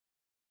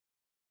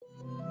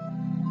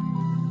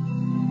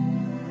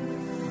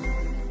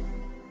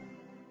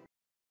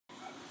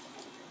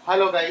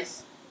Hello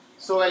guys,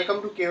 so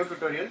welcome to KO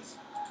Tutorials.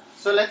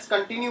 So let's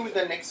continue with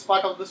the next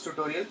part of this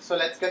tutorial. So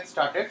let's get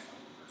started.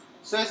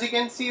 So as you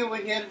can see over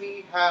here,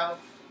 we have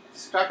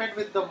started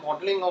with the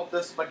modeling of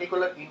this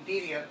particular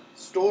interior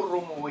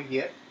storeroom over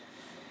here.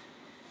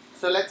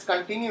 So let's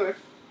continue it.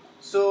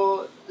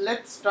 So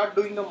let's start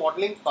doing the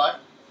modeling part.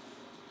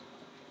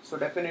 So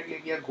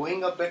definitely we are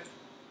going a bit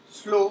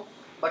slow,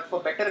 but for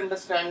better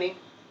understanding,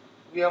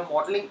 we are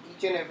modeling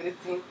each and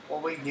everything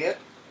over here.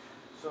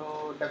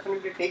 So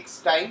definitely takes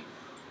time.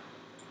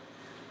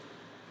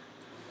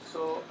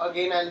 So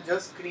again, I'll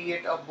just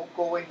create a book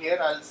over here.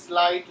 I'll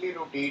slightly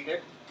rotate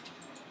it,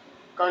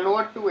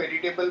 convert to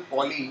editable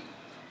poly.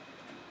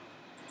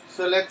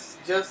 So let's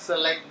just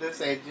select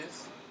this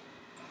edges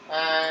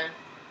and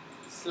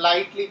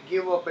slightly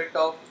give a bit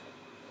of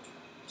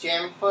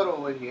chamfer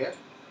over here.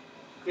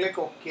 Click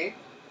OK.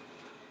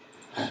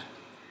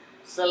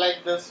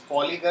 Select this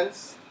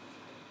polygons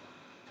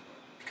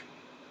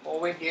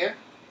over here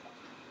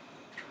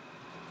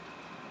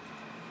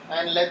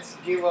and let's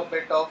give a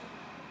bit of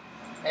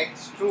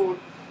extrude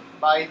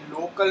by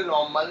local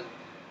normal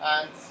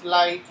and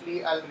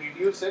slightly I'll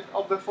reduce it,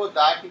 or before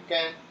that you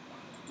can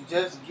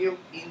just give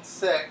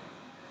insert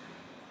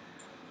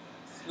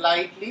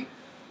slightly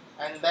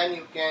and then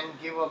you can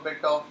give a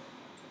bit of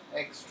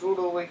extrude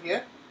over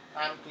here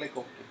and click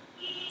OK.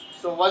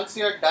 So once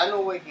you are done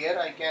over here,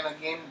 I can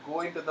again go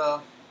into the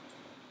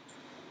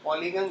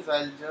polygons.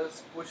 I'll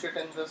just push it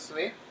in this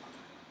way.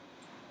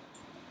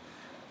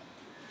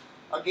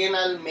 Again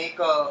I'll make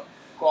a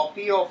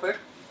copy of it.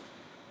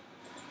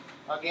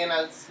 Again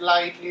I'll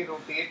slightly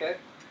rotate it.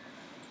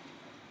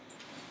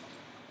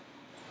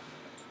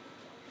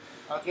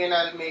 Again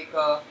I'll make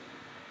a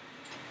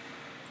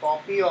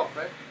copy of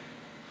it.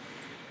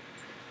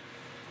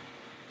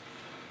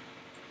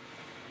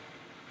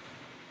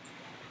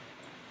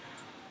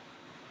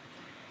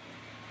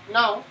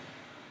 Now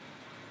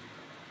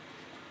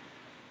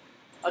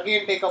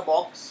again take a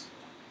box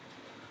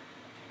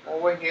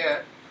over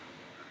here.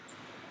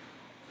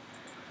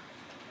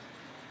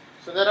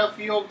 So there are a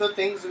few of the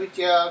things which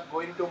you are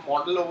going to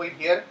model over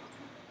here.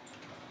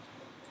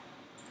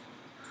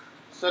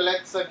 So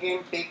let's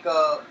again take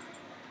a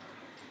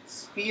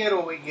sphere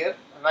over here,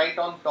 right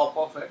on top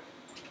of it.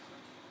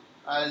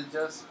 I'll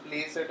just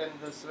place it in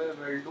this way.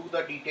 We'll do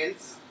the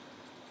details.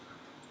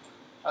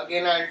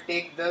 Again I'll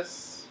take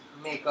this,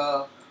 make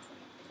a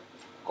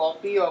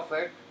copy of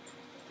it.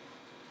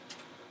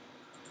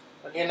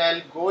 Again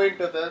I'll go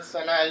into this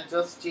and I'll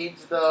just change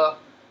the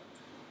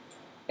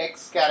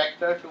text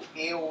character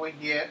to A over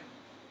here.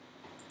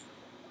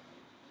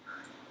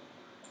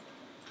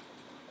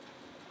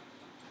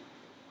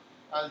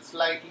 I'll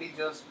slightly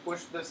just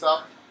push this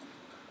up,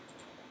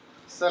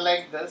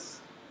 select this,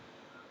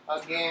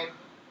 again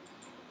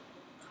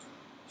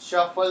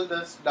shuffle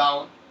this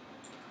down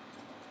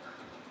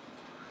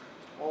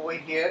over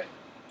here,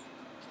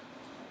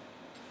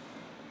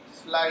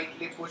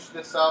 slightly push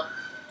this up,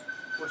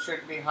 push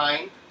it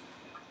behind,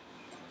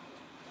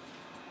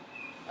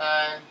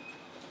 and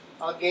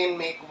again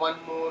make one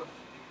more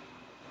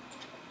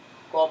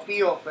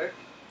copy of it,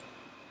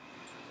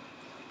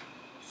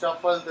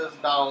 shuffle this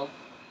down,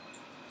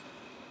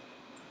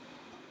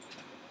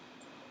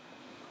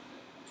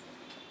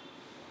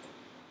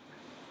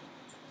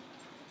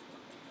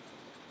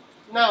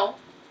 now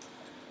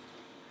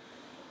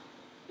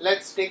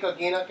let's take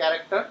again a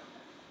character.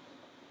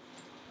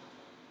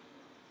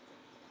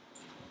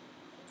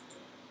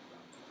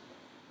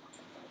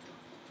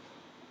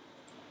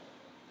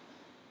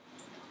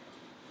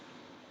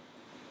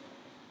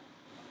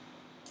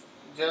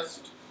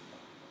 Just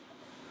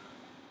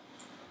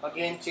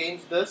again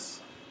change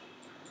this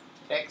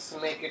text,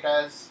 make it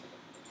as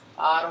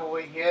R over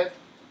here.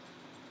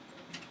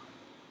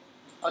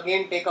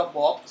 Again take a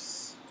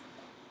box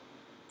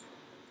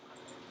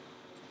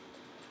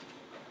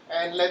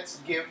and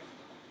let's give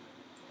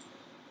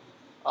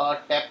a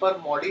taper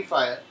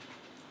modifier.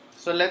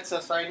 So let's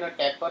assign a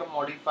taper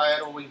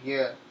modifier over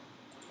here.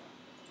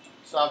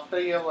 So after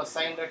you have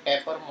assigned a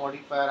taper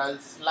modifier, I'll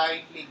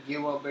slightly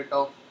give a bit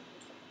of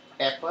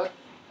taper.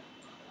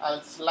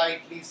 I'll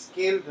slightly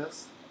scale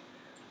this.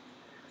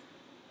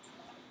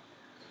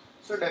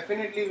 So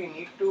definitely we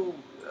need to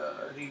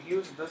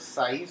reduce the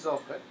size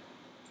of it.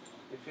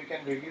 If you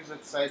can reduce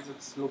its size,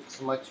 it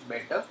looks much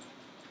better.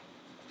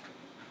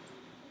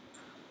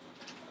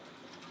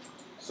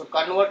 So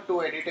convert to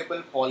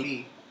editable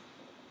poly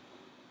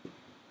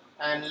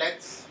and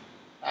let's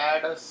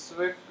add a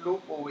swift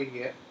loop over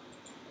here.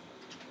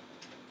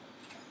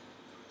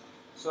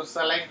 So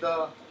select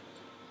the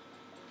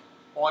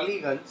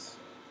polygons.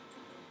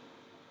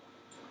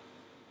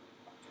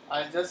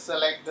 I'll just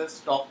select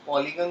this top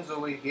polygons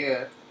over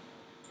here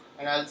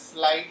and I'll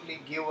slightly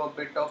give a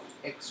bit of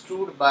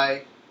extrude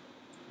by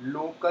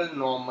local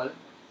normal.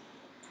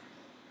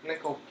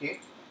 Click OK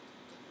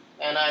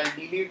and I'll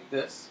delete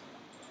this.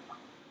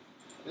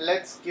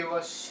 Let's give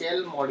a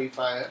shell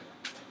modifier.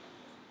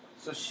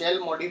 So shell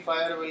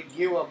modifier will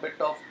give a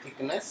bit of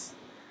thickness.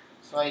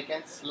 So I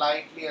can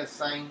slightly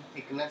assign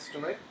thickness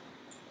to it.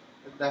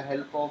 with the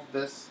help of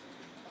this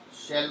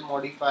shell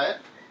modifier,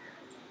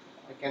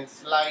 I can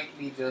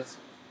slightly just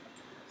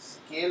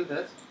scale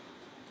this.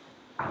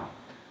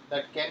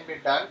 That can be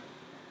done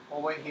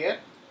over here.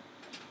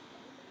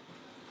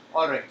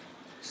 Alright,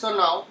 so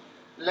now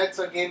let's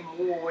again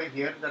move over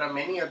here. There are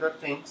many other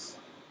things.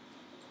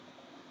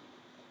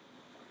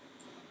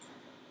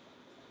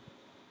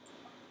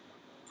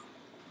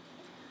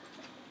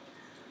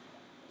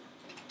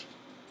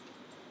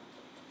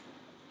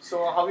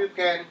 So how you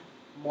can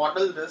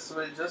model this,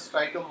 we'll just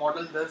try to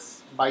model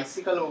this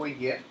bicycle over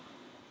here.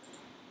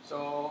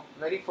 So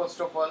very first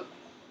of all,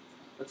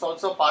 it's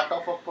also part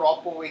of a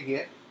prop over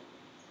here.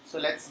 So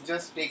let's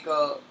just take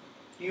a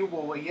tube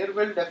over here.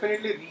 We'll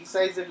definitely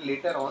resize it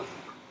later on,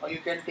 or you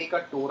can take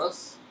a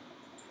torus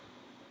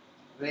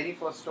very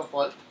first of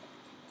all.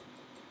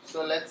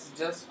 So let's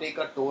just take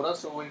a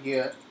torus over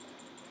here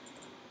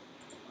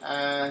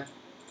and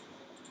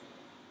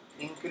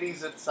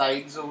increase its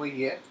sides over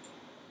here.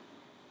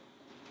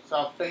 So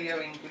after you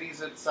have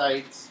increased its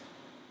sides,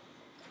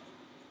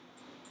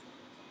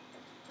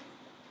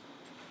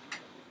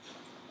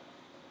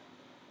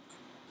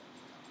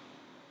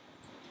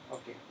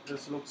 okay,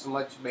 this looks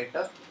much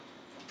better.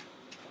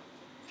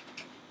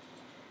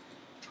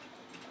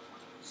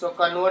 So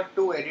convert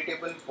to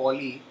editable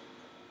poly.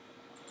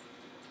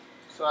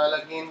 So I'll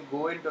again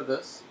go into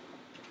this.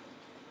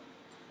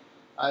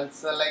 I'll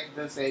select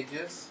this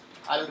edges.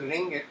 I'll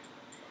ring it.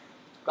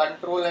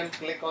 Control and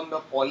click on the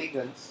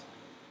polygons.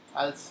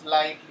 I'll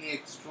slightly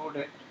extrude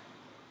it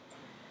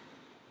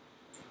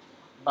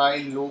by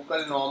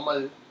local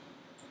normal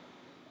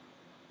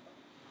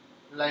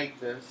like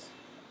this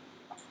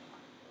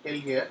till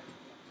here.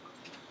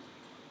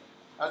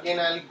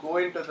 Again I'll go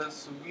into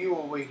this view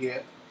over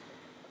here.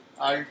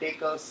 I'll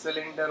take a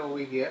cylinder over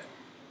here.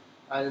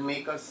 I'll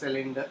make a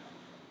cylinder.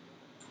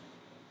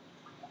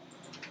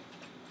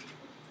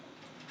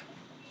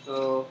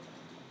 So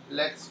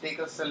let's take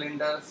a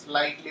cylinder,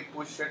 slightly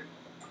push it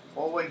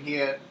over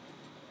here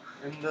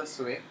in this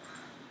way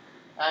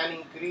and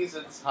increase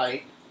its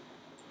height.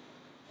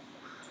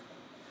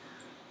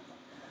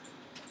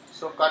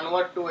 So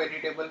convert to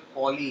editable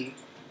poly.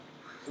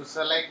 So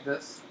select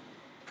this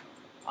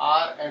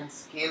R and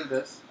scale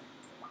this.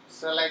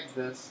 Select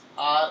this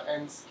R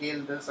and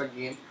scale this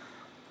again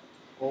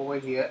over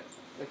here.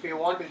 If you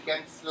want, you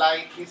can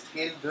slightly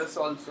scale this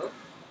also.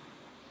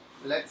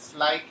 Let's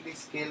slightly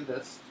scale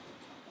this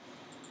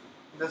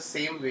the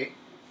same way.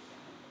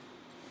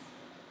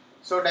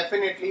 So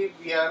definitely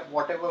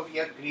whatever we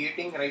are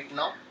creating right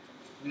now,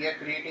 we are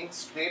creating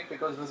straight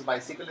because this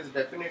bicycle is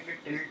definitely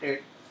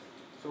tilted.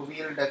 So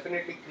we will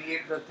definitely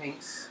create the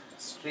things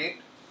straight.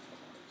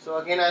 So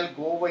again I'll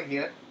go over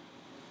here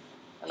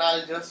and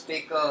I'll just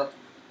take a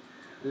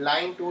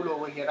line tool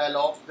over here. I'll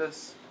off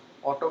this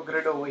auto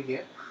grid over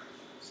here.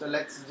 So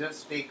let's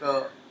just take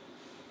a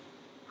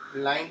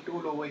line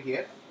tool over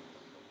here.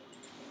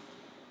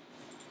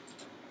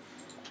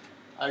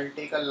 I'll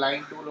take a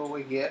line tool over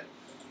here.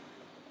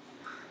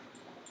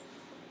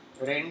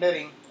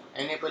 Rendering,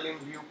 enabling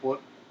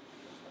viewport.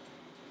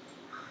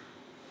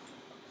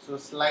 So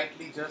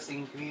slightly just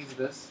increase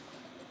this.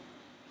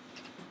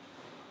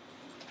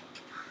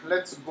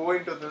 Let's go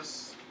into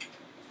this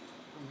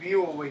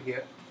view over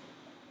here.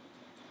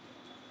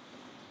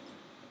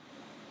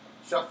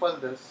 Shuffle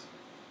this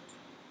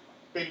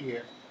till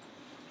here.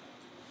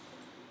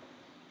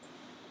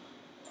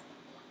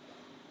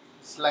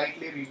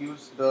 Slightly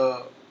reduce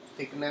the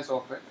thickness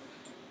of it.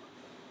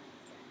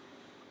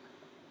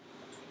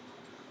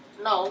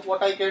 Now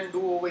what I can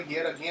do over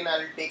here, again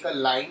I'll take a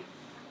line.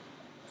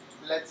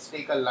 Let's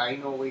take a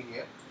line over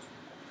here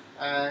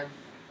and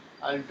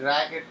I'll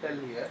drag it till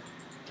here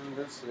in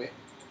this way,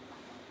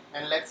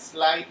 and let's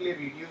slightly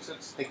reduce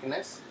its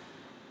thickness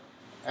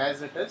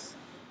as it is.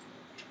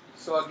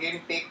 So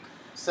again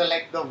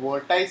select the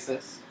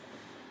vertices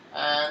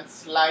and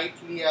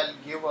slightly I'll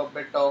give a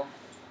bit of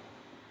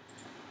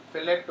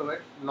fillet to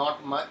it,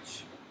 not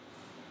much.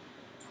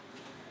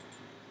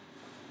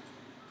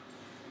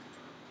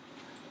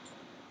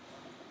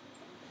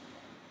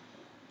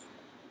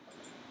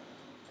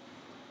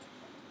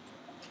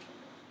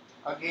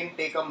 Again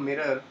take a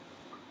mirror,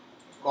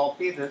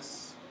 copy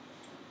this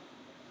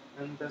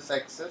in this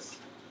axis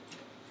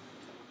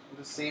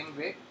the same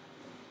way.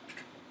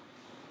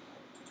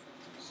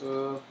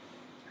 So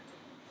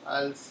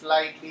I'll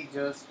slightly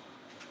just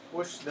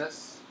push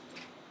this,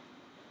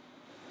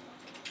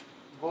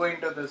 go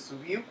into this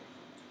view,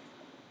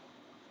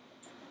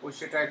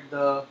 push it at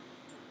the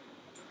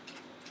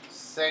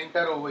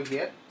center over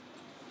here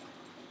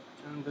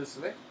in this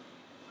way.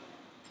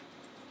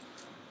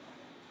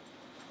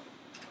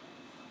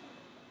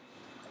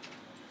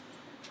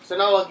 So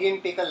now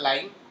again take a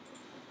line.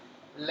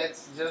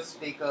 Let's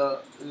just take a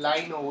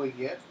line over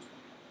here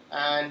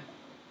and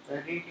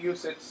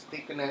reduce its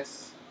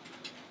thickness.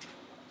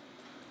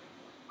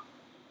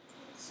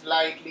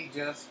 Slightly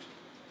just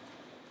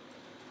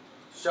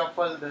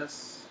shuffle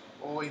this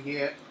over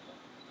here.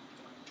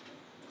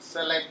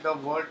 Select the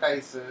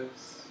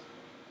vertices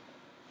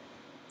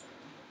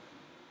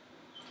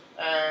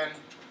and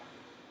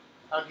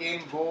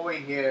again go over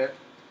here,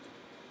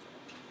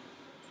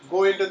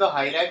 go into the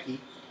hierarchy,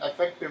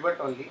 affect pivot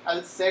only.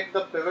 I'll set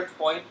the pivot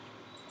point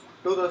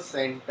to the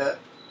center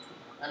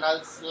and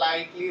I'll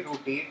slightly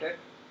rotate it.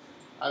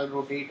 I'll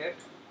rotate it.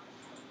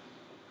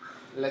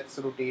 Let's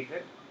rotate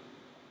it.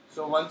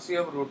 So once you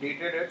have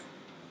rotated it,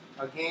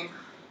 again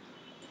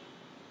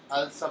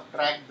I'll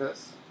subtract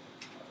this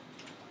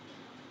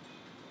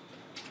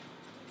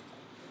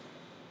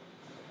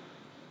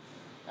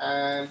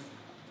and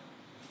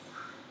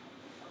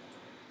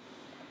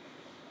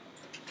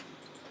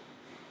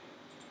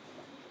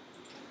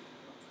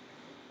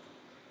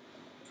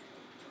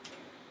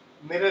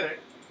mirror it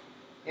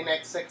in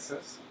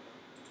x-axis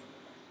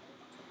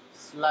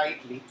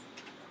slightly,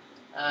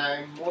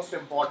 and most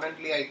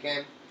importantly I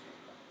can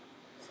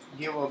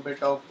give a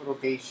bit of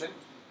rotation.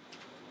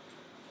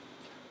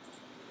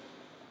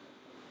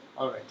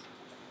 Alright,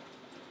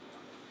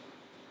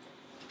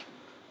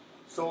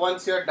 so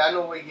once you're done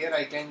over here,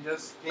 I can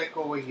just click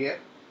over here.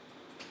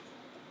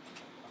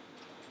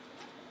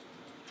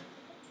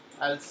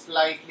 I'll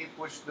slightly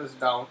push this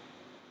down,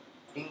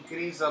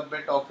 increase a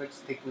bit of its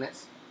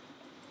thickness.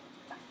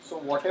 So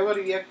whatever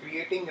we are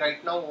creating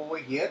right now over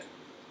here,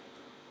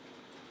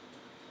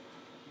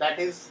 that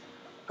is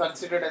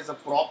considered as a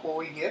prop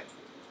over here.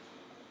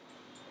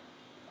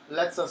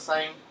 Let's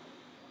assign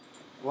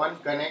one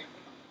connect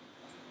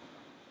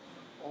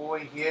over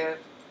here,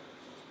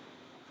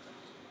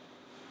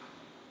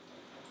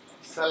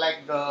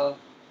 select the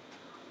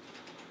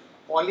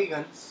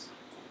polygons,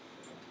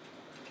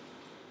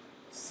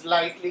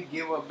 slightly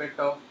give a bit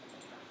of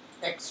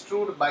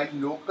extrude by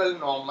local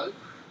normal.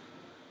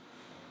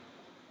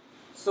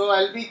 So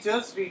I'll be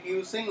just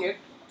reducing it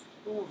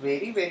to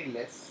very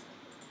less,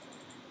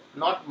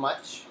 not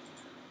much.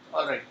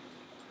 Alright,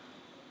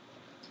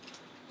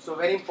 so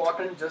very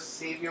important, just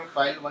save your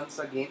file once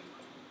again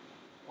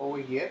over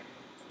here.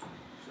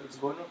 So it's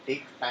going to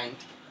take time.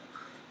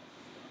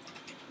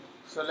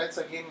 So let's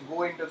again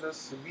go into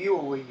this view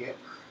over here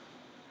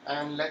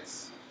and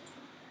let's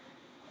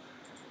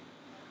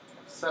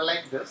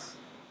select this.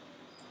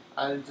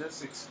 I'll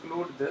just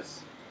exclude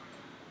this.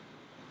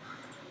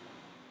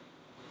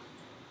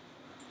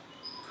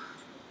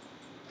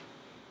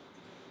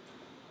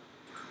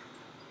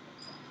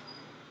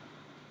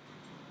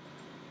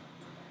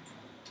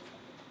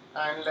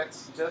 And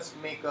let's just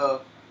make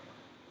a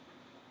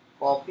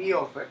copy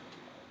of it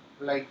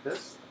like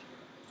this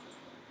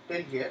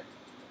till here.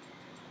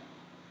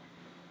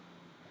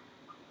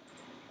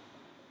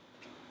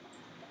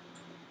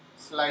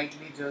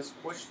 Slightly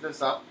just push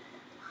this up.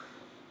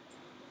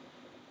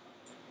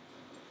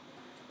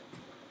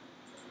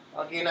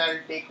 Again I'll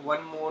take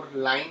one more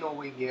line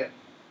over here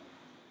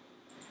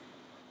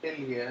till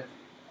here.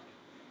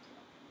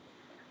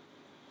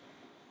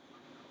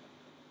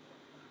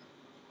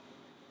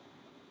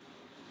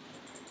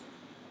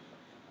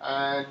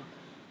 And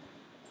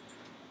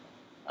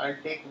I'll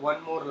take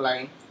one more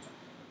line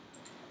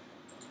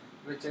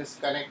which is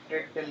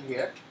connected till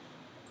here.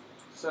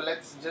 So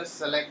let's just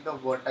select the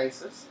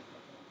vertices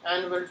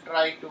and we'll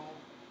try to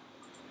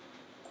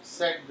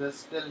set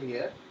this till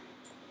here.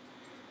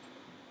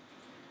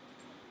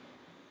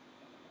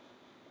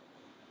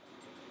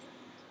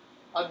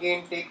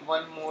 Again take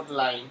one more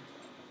line.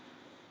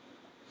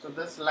 So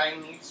this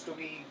line needs to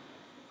be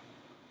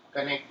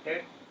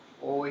connected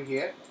over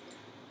here.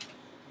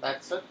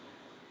 That's it.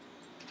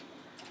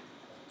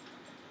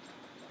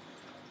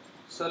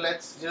 So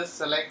let's just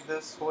select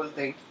this whole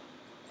thing.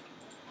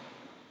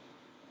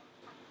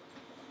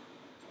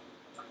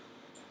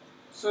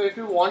 So if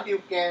you want,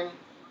 you can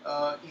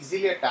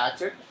easily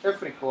attach it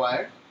if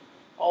required,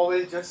 or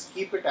we'll just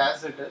keep it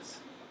as it is.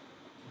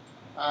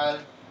 I'll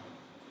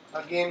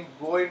again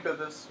go into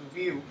this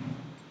view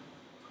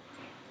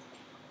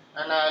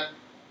and I'll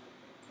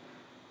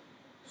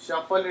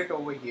shuffle it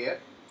over here.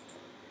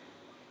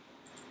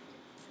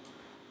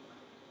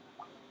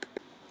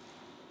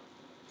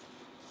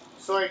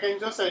 So I can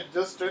just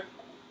adjust it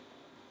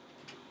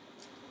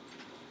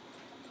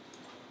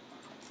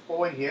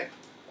over here.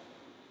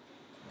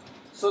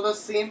 So the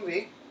same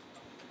way,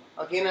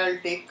 again I'll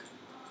take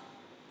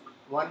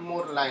one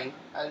more line,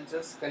 I'll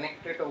just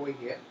connect it over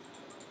here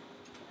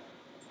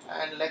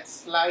and let's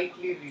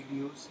slightly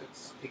reduce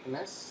its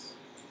thickness.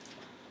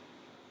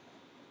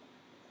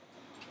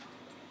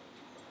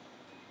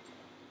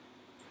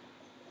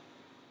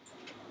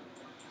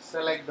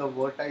 Select the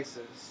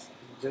vertices,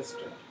 just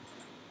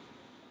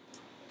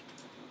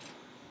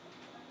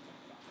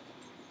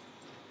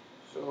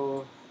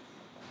so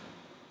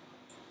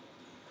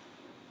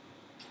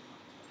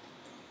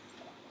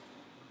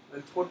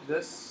we'll put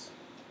this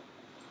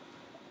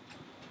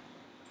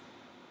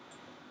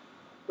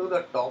to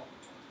the top.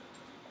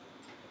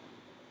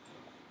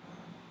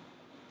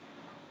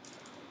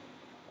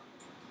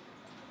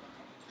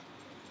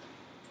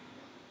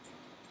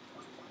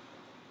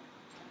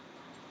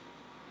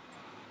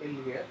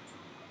 Till here.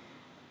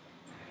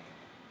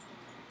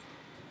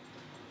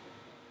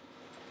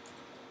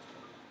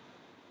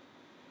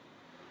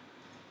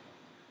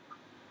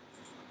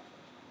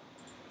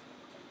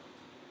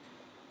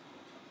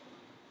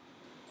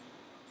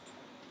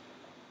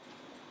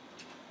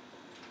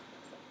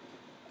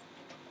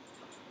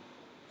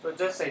 So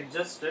just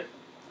adjust it.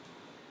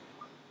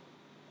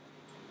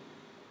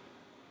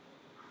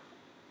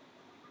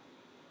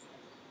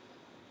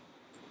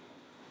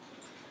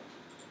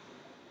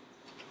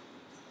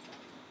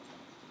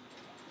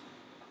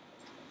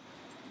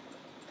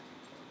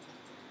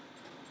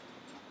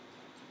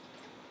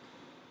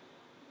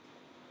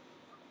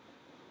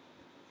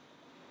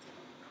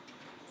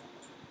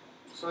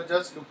 So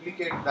just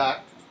duplicate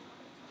that,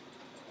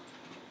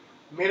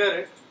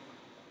 mirror it,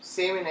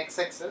 same in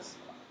x-axis,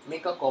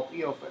 make a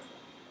copy of it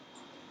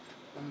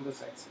in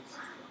this axis.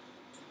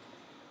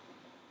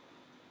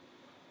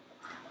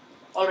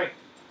 Alright.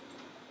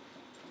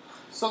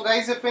 So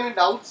guys, if any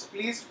doubts,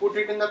 please put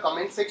it in the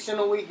comment section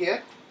over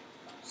here.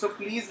 So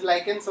please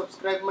like and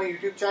subscribe my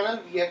YouTube channel.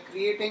 We are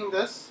creating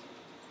this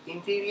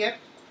interior.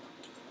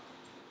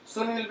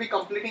 Soon we will be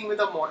completing with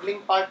the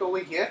modeling part over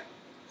here.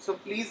 So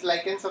please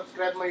like and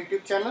subscribe my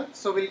YouTube channel.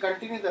 So we'll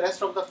continue the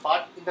rest of the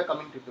part in the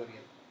coming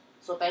tutorial.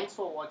 So thanks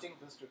for watching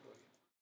this tutorial.